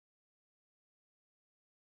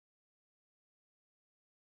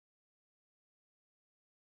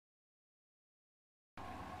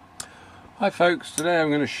Hi folks, today I'm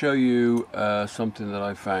going to show you something that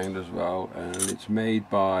I found as well, and it's made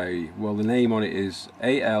by, well, the name on it is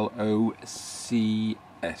A-L-O-C-S,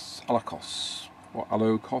 Alocos, or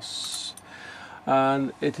Alocos,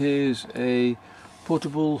 and it is a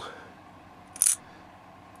portable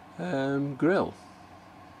grill,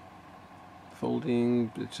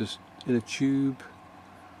 folding. It's just in a tube,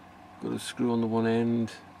 got a screw on the one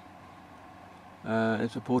end.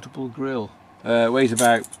 It's a portable grill, weighs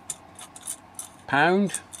about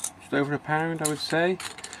pound, just over a pound I would say,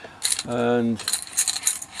 and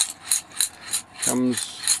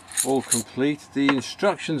comes all complete. The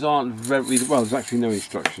instructions aren't very well, there's actually no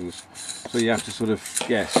instructions, so you have to sort of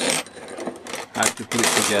guess how to put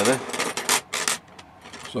it together.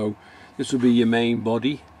 So this will be your main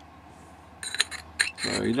body,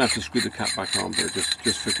 so you don't have to screw the cap back on, but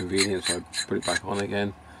just for convenience I put it back on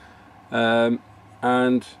again.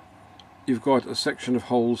 And you've got a section of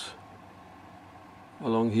holes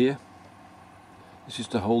along here. This is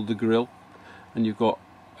to hold the grill, and you've got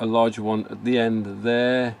a larger one at the end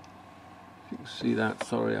there. If you can see that,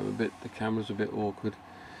 sorry, the camera's a bit awkward.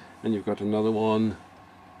 And you've got another one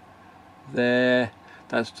there.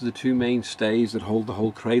 That's to the two mainstays that hold the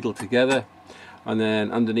whole cradle together. And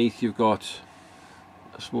then underneath you've got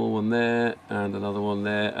a small one there and another one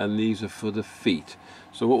there, and these are for the feet.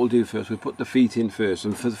 So what we'll do first, we'll put the feet in first,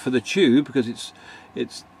 and for the tube, because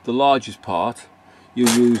it's the largest part, you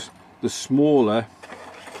use the smaller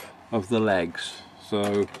of the legs.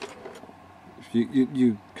 So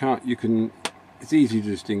you can, it's easy to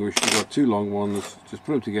distinguish. You've got two long ones, just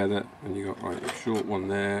put them together, and you've got a short one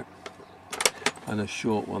there and a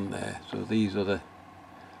short one there. So these are the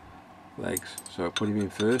legs. So I'll put him in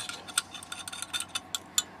first.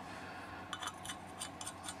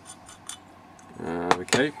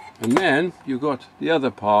 Okay, and then you've got the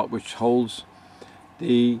other part which holds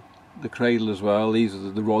the cradle as well. These are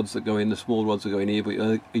the rods that go in, the small rods that go in here,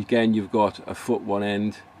 but again you've got a foot one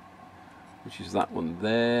end, which is that one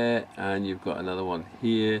there, and you've got another one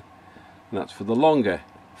here, and that's for the longer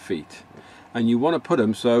feet. And you want to put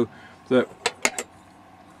them so that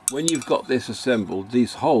when you've got this assembled,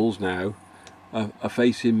 these holes now are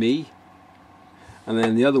facing me, and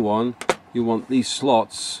then the other one, you want these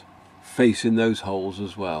slots facing those holes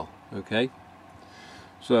as well. Okay,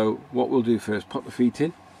 so what we'll do first, put the feet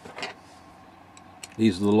in.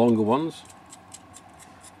 These are the longer ones.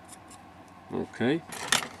 Okay,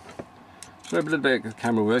 so a little bit of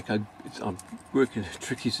camera work. I'm working a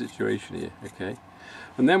tricky situation here. Okay,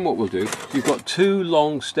 and then what we'll do, you've got two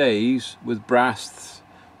long stays with brass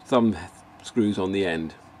thumb screws on the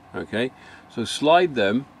end. Okay, so slide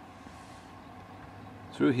them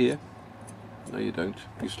through here. No, you don't.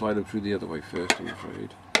 You slide them through the other way first, I'm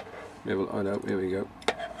afraid. Oh no, here we go.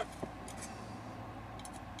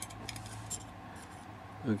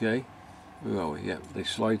 Okay, oh yeah, they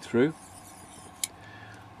slide through.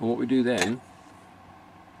 And what we do then,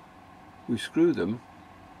 we screw them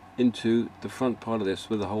into the front part of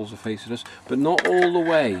this where the holes are facing us, but not all the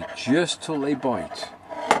way, just till they bite.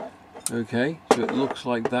 Okay, so it looks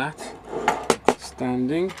like that,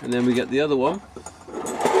 standing, and then we get the other one.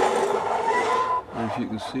 And if you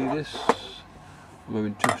can see this, I'm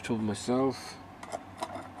having trouble myself.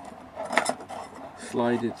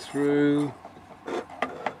 Slide it through,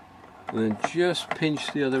 and then just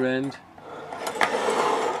pinch the other end.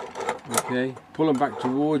 Okay, pull them back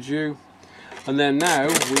towards you, and then now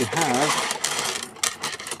we have,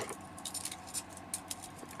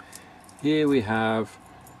 here we have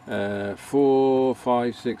 4,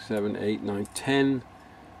 5, 6, 7, 8, 9, 10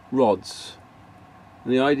 rods.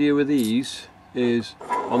 And the idea with these is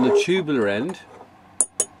on the tubular end,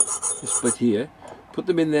 this bit here, put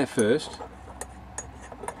them in there first,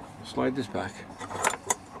 slide this back,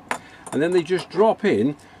 and then they just drop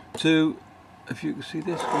in to, if you can see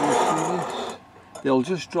this, can you see this? They'll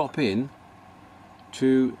just drop in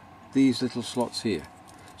to these little slots here.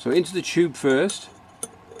 So into the tube first,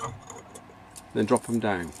 then drop them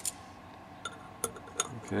down.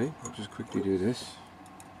 Okay, I'll just quickly do this.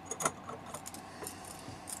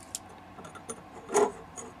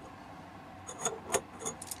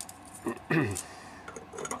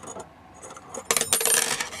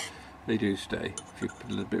 They do stay. If you put a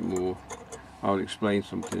little bit more, I'll explain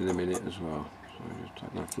something in a minute as well. So I'll just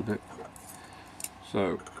tighten that a little bit.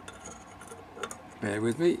 So bear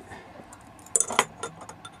with me.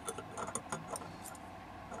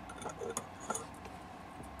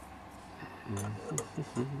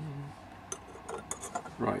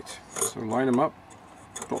 Right, so line them up,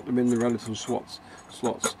 drop them in the relative slots.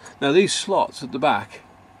 Now these slots at the back,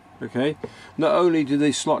 Okay, not only do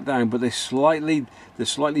they slot down, but they're slightly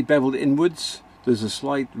beveled inwards. There's a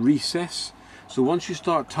slight recess. So once you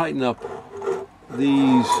start tightening up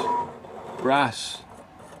these brass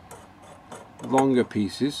longer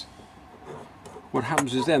pieces, what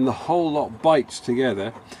happens is then the whole lot bites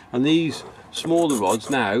together, and these smaller rods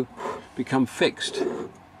now become fixed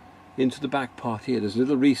into the back part here. There's a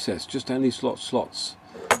little recess just down these slots,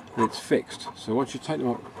 and it's fixed. So once you tighten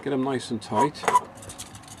them up, get them nice and tight,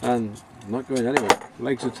 and not going anywhere.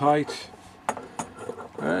 Legs are tight.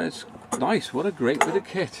 It's nice. What a great bit of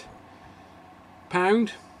kit.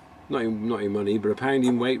 Pound, not in money, but a pound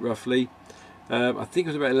in weight roughly. I think it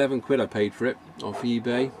was about 11 quid I paid for it off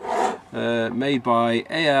eBay. Made by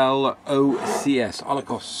ALOCS,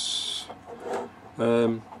 Alocos.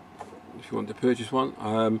 If you want to purchase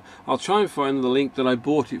one, I'll try and find the link that I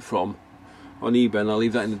bought it from on eBay, and I'll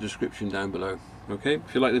leave that in the description down below. Okay,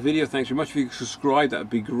 if you like the video, thanks very much. If you could subscribe, that would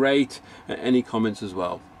be great. Any comments as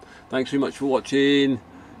well. Thanks very much for watching.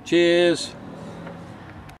 Cheers.